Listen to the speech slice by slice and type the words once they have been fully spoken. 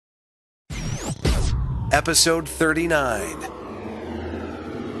Episode 39.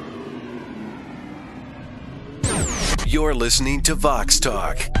 You're listening to Vox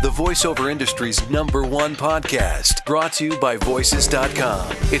Talk, the voiceover industry's #1 podcast, brought to you by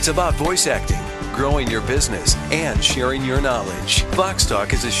Voices.com. It's about voice acting, growing your business, and sharing your knowledge. Vox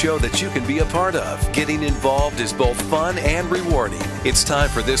Talk is a show that you can be a part of. Getting involved is both fun and rewarding. It's time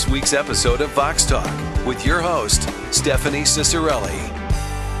for this week's episode of Vox Talk with your host, Stephanie Cicerelli.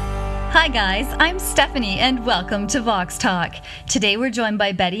 Hi guys, I'm Stephanie and welcome to Vox Talk. Today we're joined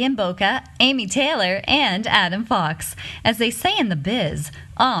by Betty Mboka, Amy Taylor, and Adam Fox. As they say in the biz,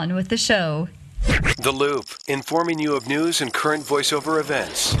 on with the show. The Loop, informing you of news and current voiceover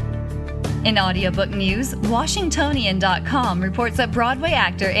events. In audiobook news, Washingtonian.com reports that Broadway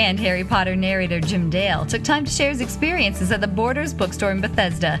actor and Harry Potter narrator Jim Dale took time to share his experiences at the Borders bookstore in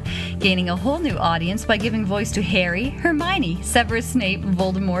Bethesda, gaining a whole new audience by giving voice to Harry, Hermione, Severus Snape,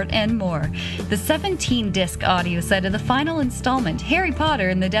 Voldemort, and more. The 17-disc audio set of the final installment, Harry Potter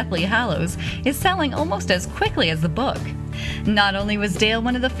and the Deathly Hallows, is selling almost as quickly as the book. Not only was Dale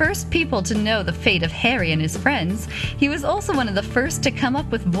one of the first people to know the fate of Harry and his friends, he was also one of the first to come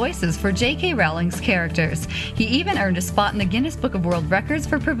up with voices for J.K. Rowling's characters. He even earned a spot in the Guinness Book of World Records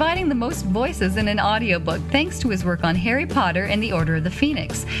for providing the most voices in an audiobook thanks to his work on Harry Potter and the Order of the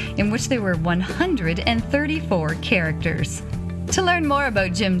Phoenix, in which there were 134 characters. To learn more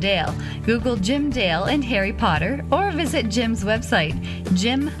about Jim Dale, Google Jim Dale and Harry Potter or visit Jim's website,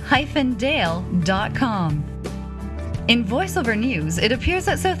 jim-dale.com. In voiceover news, it appears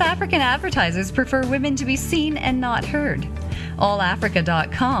that South African advertisers prefer women to be seen and not heard.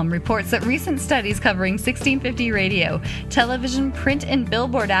 AllAfrica.com reports that recent studies covering 1650 radio, television, print, and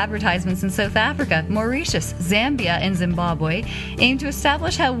billboard advertisements in South Africa, Mauritius, Zambia, and Zimbabwe aim to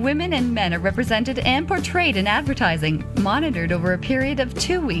establish how women and men are represented and portrayed in advertising, monitored over a period of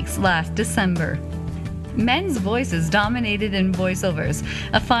 2 weeks last December. Men's voices dominated in voiceovers,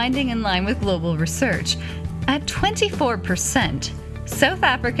 a finding in line with global research. At 24%, South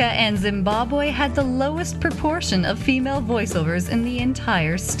Africa and Zimbabwe had the lowest proportion of female voiceovers in the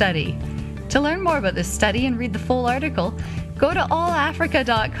entire study. To learn more about this study and read the full article, go to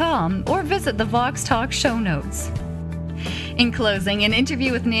allafrica.com or visit the Vox Talk show notes. In closing, an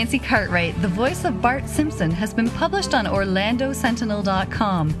interview with Nancy Cartwright, the voice of Bart Simpson, has been published on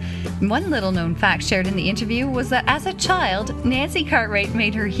OrlandoSentinel.com. One little-known fact shared in the interview was that as a child, Nancy Cartwright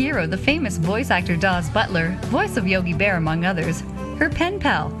made her hero, the famous voice actor Daws Butler, voice of Yogi Bear among others, her pen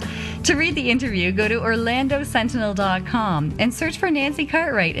pal. To read the interview, go to OrlandoSentinel.com and search for Nancy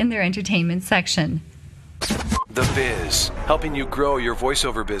Cartwright in their entertainment section. The Biz, helping you grow your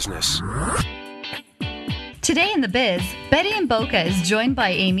voiceover business. Today in the biz, Betty Mboka is joined by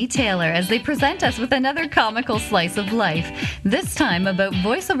Amy Taylor as they present us with another comical slice of life, this time about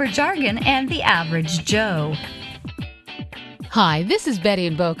voiceover jargon and the average Joe. Hi, this is Betty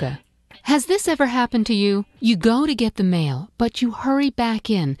Mboka. Has this ever happened to you? You go to get the mail, but you hurry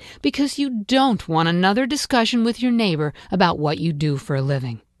back in because you don't want another discussion with your neighbor about what you do for a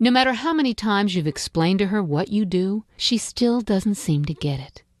living. No matter how many times you've explained to her what you do, she still doesn't seem to get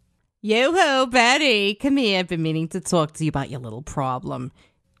it. Yo-ho, Betty. Come here. I've been meaning to talk to you about your little problem.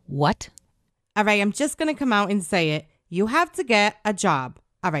 What? All right, I'm just going to come out and say it. You have to get a job.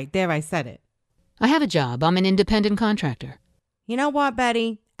 All right, there, I said it. I have a job. I'm an independent contractor. You know what,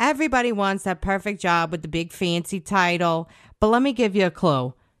 Betty? Everybody wants that perfect job with the big fancy title. But let me give you a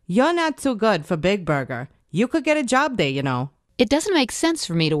clue. You're not too good for Big Burger. You could get a job there, you know. It doesn't make sense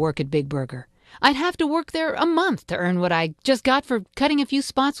for me to work at Big Burger. I'd have to work there a month to earn what I just got for cutting a few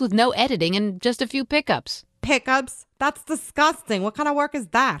spots with no editing and just a few pickups. Pickups? That's disgusting. What kind of work is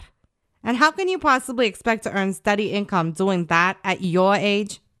that? And how can you possibly expect to earn steady income doing that at your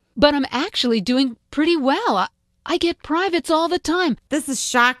age? But I'm actually doing pretty well. I get privates all the time. This is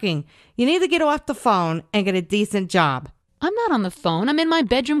shocking. You need to get off the phone and get a decent job. I'm not on the phone. I'm in my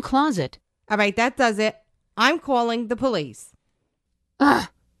bedroom closet. All right, that does it. I'm calling the police. Ugh.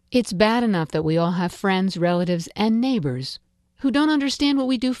 It's bad enough that we all have friends, relatives, and neighbors who don't understand what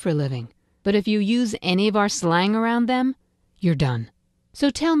we do for a living. But if you use any of our slang around them, you're done. So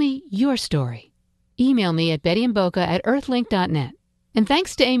tell me your story. Email me at bettymboka@earthlink.net. And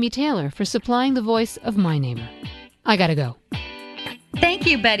thanks to Amy Taylor for supplying the voice of my neighbor. I gotta go. Thank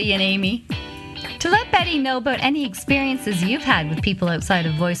you, Betty and Amy. To let Betty know about any experiences you've had with people outside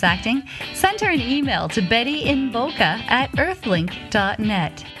of voice acting, send her an email to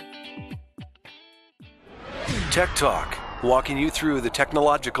bettymboka@earthlink.net. Tech Talk, walking you through the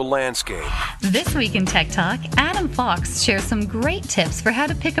technological landscape. This week in Tech Talk, Adam Fox shares some great tips for how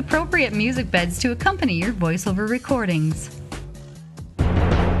to pick appropriate music beds to accompany your voiceover recordings.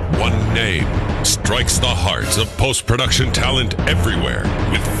 1 name strikes the hearts of post-production talent everywhere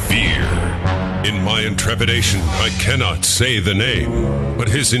with fear. In my intrepidation, I cannot say the name, but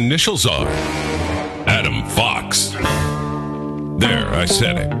his initials are Adam Fox. There, I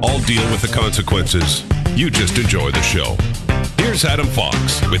said it. I'll deal with the consequences. You just enjoy the show. Here's Adam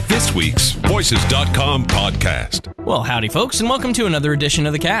Fox with this week's Voices.com podcast. Well, howdy, folks, and welcome to another edition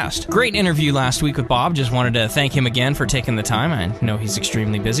of the cast. Great interview last week with Bob. Just wanted to thank him again for taking the time. I know he's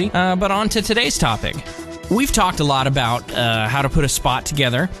extremely busy. But on to today's topic. We've talked a lot about how to put a spot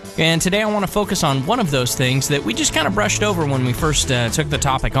together, and today I want to focus on one of those things that we just kind of brushed over when we first took the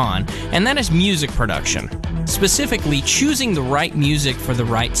topic on, and that is music production. Specifically, choosing the right music for the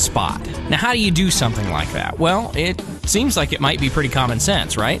right spot. Now, how do you do something like that? Well, it seems like it might be pretty common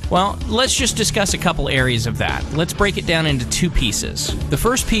sense, right? Well, let's just discuss a couple areas of that. Let's break it down into two pieces. The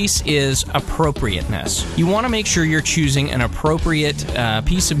first piece is appropriateness. You want to make sure you're choosing an appropriate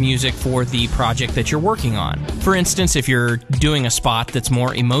piece of music for the project that you're working on. For instance, if you're doing a spot that's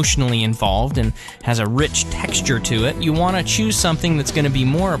more emotionally involved and has a rich texture to it, you want to choose something that's going to be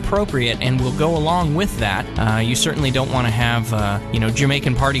more appropriate and will go along with that. You certainly don't want to have,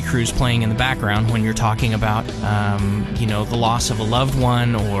 Jamaican party crews playing in the background when you're talking about, the loss of a loved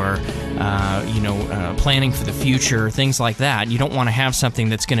one or, planning for the future, things like that. You don't want to have something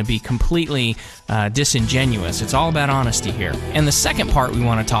that's going to be completely disingenuous. It's all about honesty here. And the second part we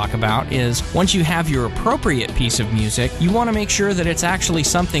want to talk about is once you have your appropriate piece of music, you want to make sure that it's actually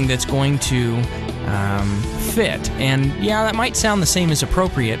something that's going to fit. And yeah, that might sound the same as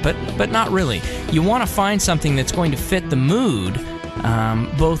appropriate, but not really. You want to find something that's going to fit the mood,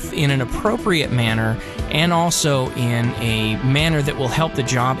 both in an appropriate manner and also in a manner that will help the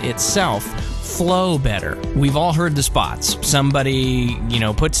job itself flow better. We've all heard the spots. Somebody,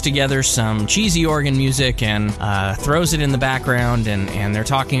 puts together some cheesy organ music and throws it in the background, and they're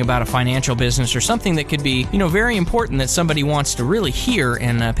talking about a financial business or something that could be, very important that somebody wants to really hear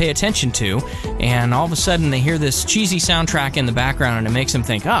and pay attention to, and all of a sudden they hear this cheesy soundtrack in the background and it makes them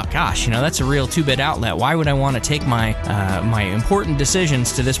think, oh gosh, that's a real two-bit outlet. Why would I want to take my important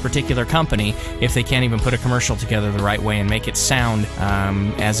decisions to this particular company if they can't even put a commercial together the right way and make it sound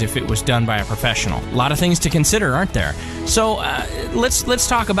as if it was done by a professional? A lot of things to consider, aren't there? So let's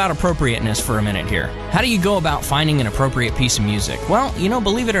talk about appropriateness for a minute here. How do you go about finding an appropriate piece of music? Well,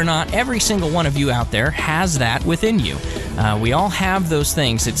 believe it or not, every single one of you out there has that within you. We all have those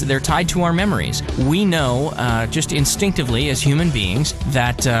things. They're tied to our memories. We know just instinctively as human beings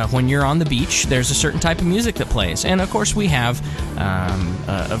that when you're on the beach, there's a certain type of music that plays. And of course we have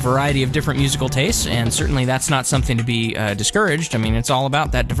a variety of different musical tastes, and certainly that's not something to be discouraged. I mean, it's all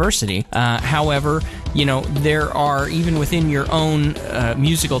about that diversity. However, there are, even within your own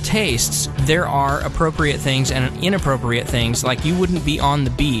musical tastes, there are appropriate things and inappropriate things. Like, you wouldn't be on the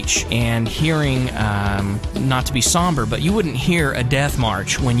beach and hearing, not to be somber, but you wouldn't hear a death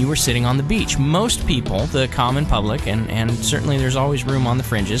march when you were sitting on the beach. Most people, the common public, and certainly there's always room on the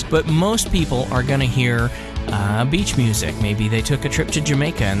fringes, but most people are going to hear beach music. Maybe they took a trip to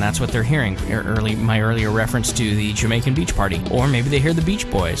Jamaica and that's what they're hearing. My earlier reference to the Jamaican beach party. Or maybe they hear the Beach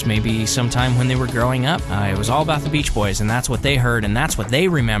Boys. Maybe sometime when they were growing up, it was all about the Beach Boys, and that's what they heard, and that's what they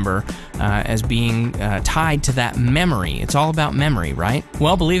remember as being tied to that memory. It's all about memory, right?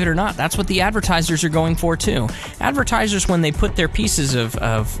 Well, believe it or not, that's what the advertisers are going for too. Advertisers, when they put their pieces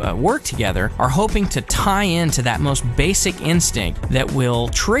of work together, are hoping to tie into that most basic instinct that will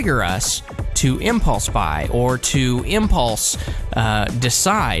trigger us to impulse buy or to impulse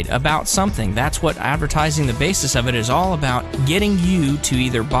decide about something. That's what advertising, the basis of it, is all about, getting you to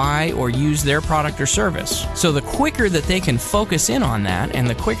either buy or use their product or service. So the quicker that they can focus in on that, and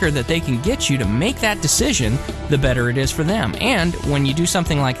the quicker that they can get you to make that decision, the better it is for them. And when you do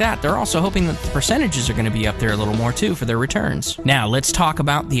something like that, they're also hoping that the percentages are going to be up there a little more too for their returns. Now, let's talk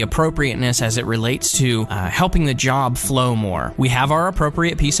about the appropriateness as it relates to helping the job flow more. We have our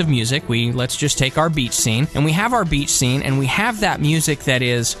appropriate piece of music. Let's just take our beach scene, and we have our beach scene, and we have that music that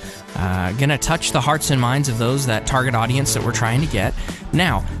is going to touch the hearts and minds of that target audience that we're trying to get.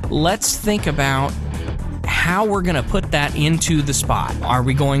 Now, let's think about how we're going to put that into the spot. Are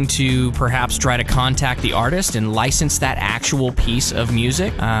we going to perhaps try to contact the artist and license that actual piece of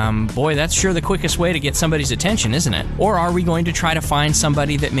music? Boy, that's sure the quickest way to get somebody's attention, isn't it? Or are we going to try to find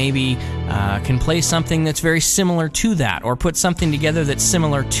somebody that maybe can play something that's very similar to that, or put something together that's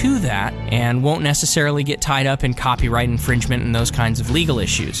similar to that and won't necessarily get tied up in copyright infringement and those kinds of legal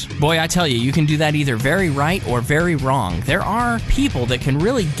issues? Boy, I tell you, you can do that either very right or very wrong. There are people that can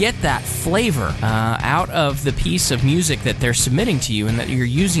really get that flavor out of the piece of music that they're submitting to you and that you're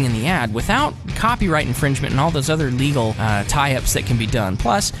using in the ad without copyright infringement and all those other legal tie-ups that can be done.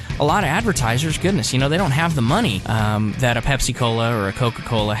 Plus, a lot of advertisers, goodness, they don't have the money that a Pepsi-Cola or a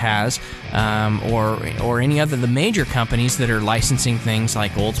Coca-Cola has, or any other the major companies that are licensing things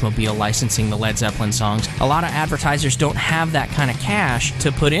like Oldsmobile licensing the Led Zeppelin songs. A lot of advertisers don't have that kind of cash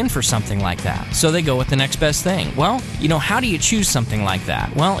to put in for something like that, so they go with the next best thing. Well, how do you choose something like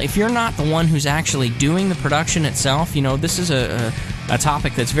that? Well, if you're not the one who's actually doing the production itself, this is a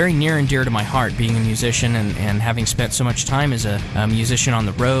topic that's very near and dear to my heart, being a musician and having spent so much time as a musician on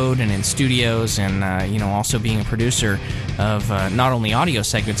the road and in studios, and also being a producer of not only audio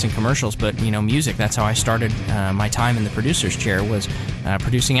segments and commercials, but music. That's how I started my time in the producer's chair, was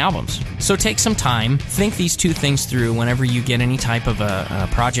producing albums. So take some time, think these two things through whenever you get any type of a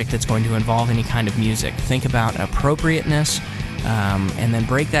project that's going to involve any kind of music. Think about appropriateness, and then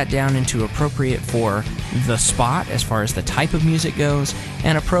break that down into appropriate for the spot as far as the type of music goes,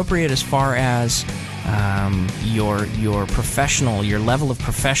 and appropriate as far as your professional, your level of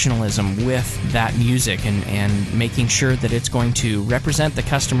professionalism with that music, and making sure that it's going to represent the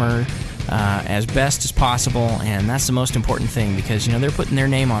customer as best as possible. And that's the most important thing, because they're putting their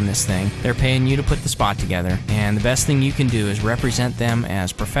name on this thing. They're paying you to put the spot together, and the best thing you can do is represent them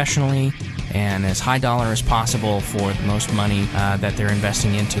as professionally and as high dollar as possible for the most money that they're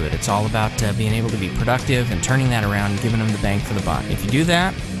investing into it. It's all about being able to be productive and turning that around and giving them the bang for the buck. If you do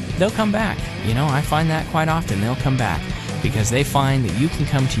that, they'll come back. I find that quite often. They'll come back because they find that you can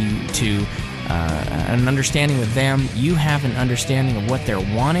come to an understanding with them. You have an understanding of what they're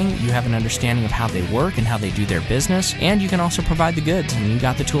wanting. You have an understanding of how they work and how they do their business, and you can also provide the goods, and you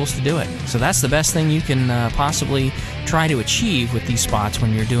got the tools to do it. So that's the best thing you can possibly try to achieve with these spots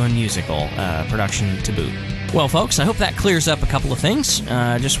when you're doing musical production to boot. Well, folks, I hope that clears up a couple of things.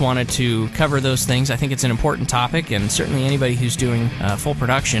 Just wanted to cover those things. I think it's an important topic, and certainly anybody who's doing full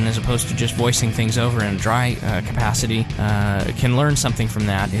production as opposed to just voicing things over in a dry capacity can learn something from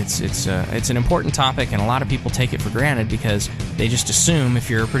that. It's an important topic, and a lot of people take it for granted because they just assume if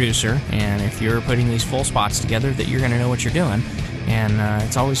you're a producer and if you're putting these full spots together that you're going to know what you're doing. And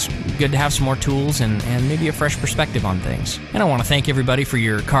it's always good to have some more tools and maybe a fresh perspective on things. And I want to thank everybody for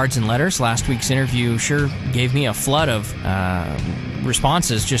your cards and letters. Last week's interview sure gave me a flood of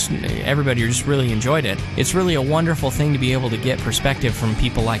responses. Just everybody just really enjoyed it. It's really a wonderful thing to be able to get perspective from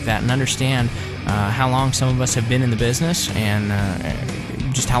people like that and understand how long some of us have been in the business and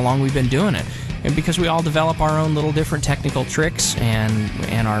just how long we've been doing it. And because we all develop our own little different technical tricks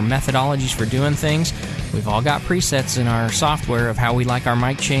and our methodologies for doing things, we've all got presets in our software of how we like our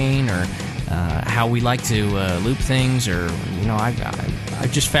mic chain or how we like to loop things. Or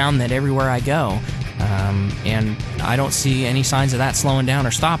I've just found that everywhere I go, and I don't see any signs of that slowing down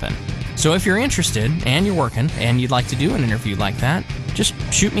or stopping. So if you're interested and you're working and you'd like to do an interview like that, just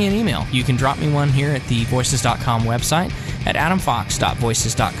shoot me an email. You can drop me one here at the Voices.com website, at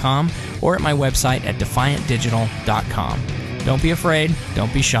adamfox.voices.com, or at my website at defiantdigital.com. Don't be afraid.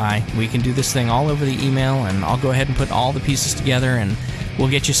 Don't be shy. We can do this thing all over the email, and I'll go ahead and put all the pieces together, and we'll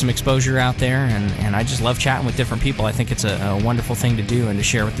get you some exposure out there. And I just love chatting with different people. I think it's a wonderful thing to do and to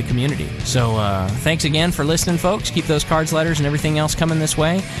share with the community. So thanks again for listening, folks. Keep those cards, letters, and everything else coming this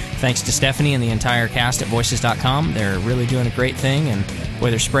way. Thanks to Stephanie and the entire cast at Voices.com. They're really doing a great thing, and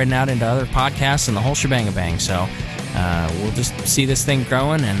they're spreading out into other podcasts and the whole shebang-a-bang. So we'll just see this thing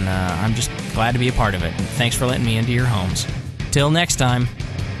growing, and I'm just glad to be a part of it. And thanks for letting me into your homes. Till next time,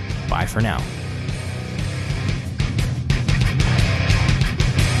 bye for now.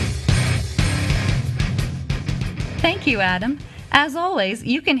 Thank you, Adam. As always,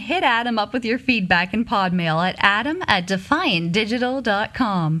 you can hit Adam up with your feedback and pod mail at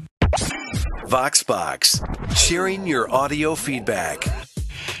adam@defiantdigital.com. VoxBox, sharing your audio feedback.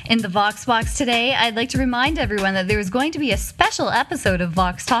 In the VoxBox today, I'd like to remind everyone that there is going to be a special episode of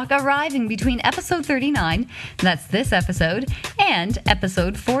Vox Talk arriving between episode 39, that's this episode, and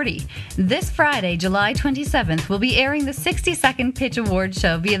episode 40. This Friday, July 27th, we'll be airing the 60-second Pitch Award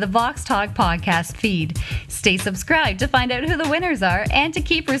show via the Vox Talk podcast feed. Stay subscribed to find out who the winners are and to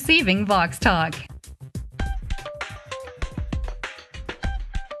keep receiving Vox Talk.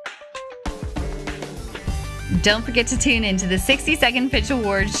 Don't forget to tune in to the 60-second Pitch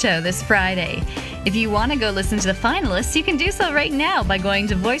Awards show this Friday. If you want to go listen to the finalists, you can do so right now by going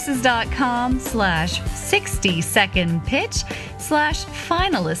to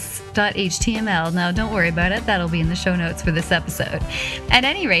voices.com/60secondpitch/finalists.html. Now, don't worry about it. That'll be in the show notes for this episode. At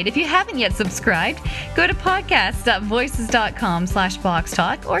any rate, if you haven't yet subscribed, go to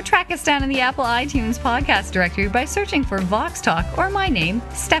podcast.voices.com/VoxTalk or track us down in the Apple iTunes podcast directory by searching for Vox Talk or my name,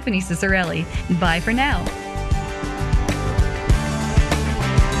 Stephanie Ciccarelli. Bye for now.